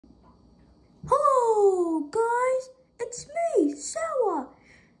hey, Sawa!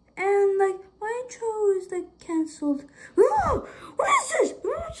 And like my intro is like cancelled. Oh, what is this?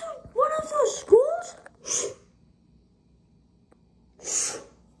 One of those schools?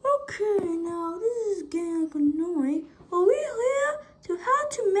 Okay, now this is getting like annoying. Are we here to how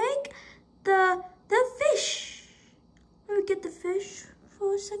to make the fish? Let me get the fish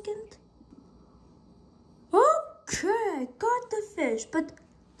for a second. Okay, got the fish, but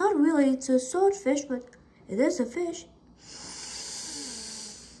not really. It's a swordfish, but it is a fish.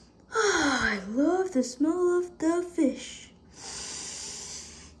 I love the smell of the fish.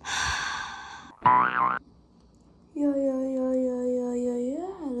 Yeah.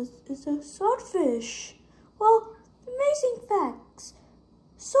 It's a swordfish. Well, amazing facts.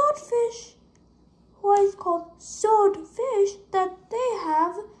 Swordfish, why it's called swordfish, that they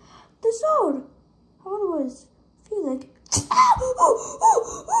have the sword. I wonder what it feels like.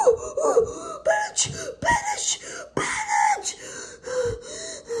 Spinach!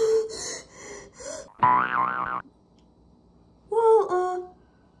 Well,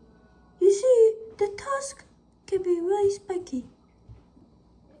 you see, the tusk can be really spiky.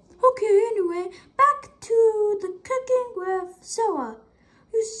 Okay, anyway, back to the cooking with Sawa.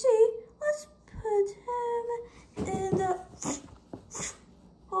 You see, let's put him in the...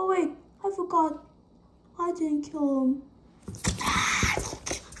 Oh wait, I forgot. I didn't kill him.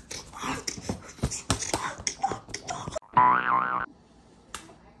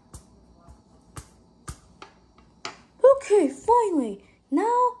 Okay, finally.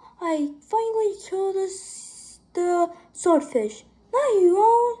 Now I finally killed the swordfish. Now you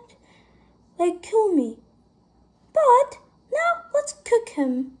won't like kill me. But now let's cook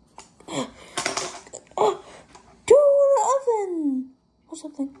him. To the oven or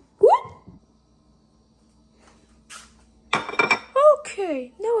something. What?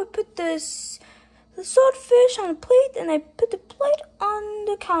 Okay, now I put the swordfish on a plate and I put the plate on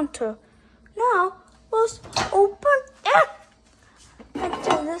the counter. Now let's open it. And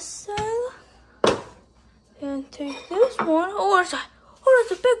to this side. And take this one. Oh, it's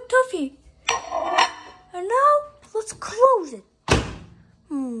a big tuffy. And now let's close it.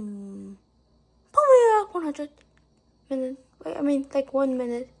 Probably 100 minutes. Wait, I mean like 1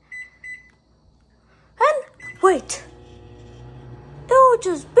 minute. And wait. It'll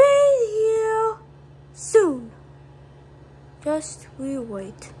just be here soon. Just we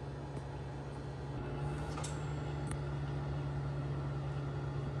wait.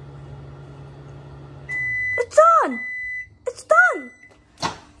 It's done! It's done!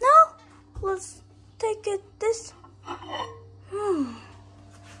 Now let's take it this.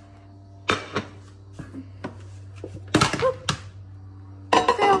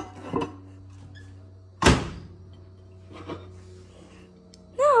 Fail.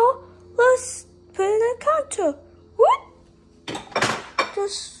 Now let's put it in the counter. What?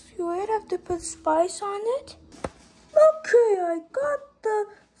 Just you would have to put spice on it. Okay, I got the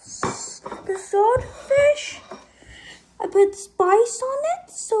swordfish. I put spice on it.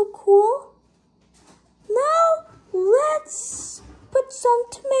 So cool. Now let's put some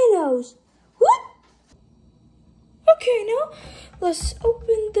tomatoes. What? Okay, now let's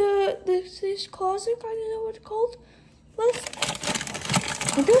open this closet. I don't know what it's called.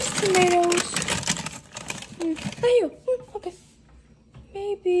 There's tomatoes. Okay.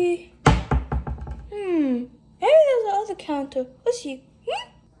 Maybe there's the other counter. Let's see.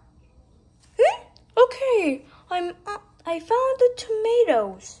 Okay, I found the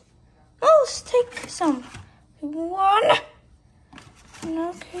tomatoes. Now let's take some. 1.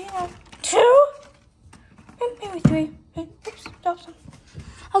 Okay, 2. And maybe 3. Oops, drop some.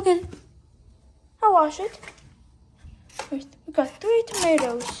 Okay, I'll wash it. First, we got 3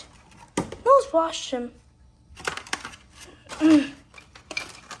 tomatoes. Now let's wash them.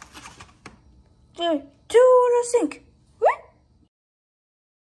 To the sink.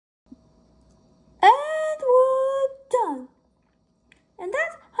 And we're done. And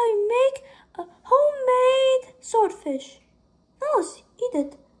that's how you make a homemade swordfish. Now let's eat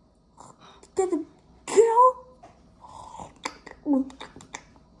it. Get the girl.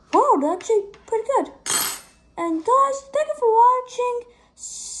 Wow, that's actually pretty good. And guys, thank you for watching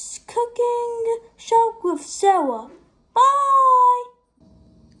Cooking Show with Sawa. Bye.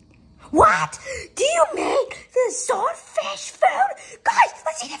 What? Do you make the swordfish food? Guys,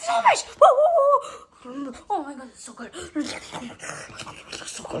 let's eat the swordfish. Whoa. Oh my god, it's so good.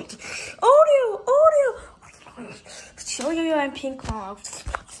 So good. Audio. Show you I'm pink now.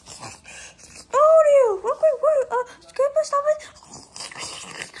 Audio. Wait. Stop it.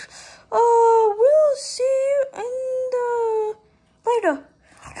 We'll see you in the later.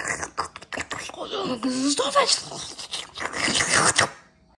 Stop it.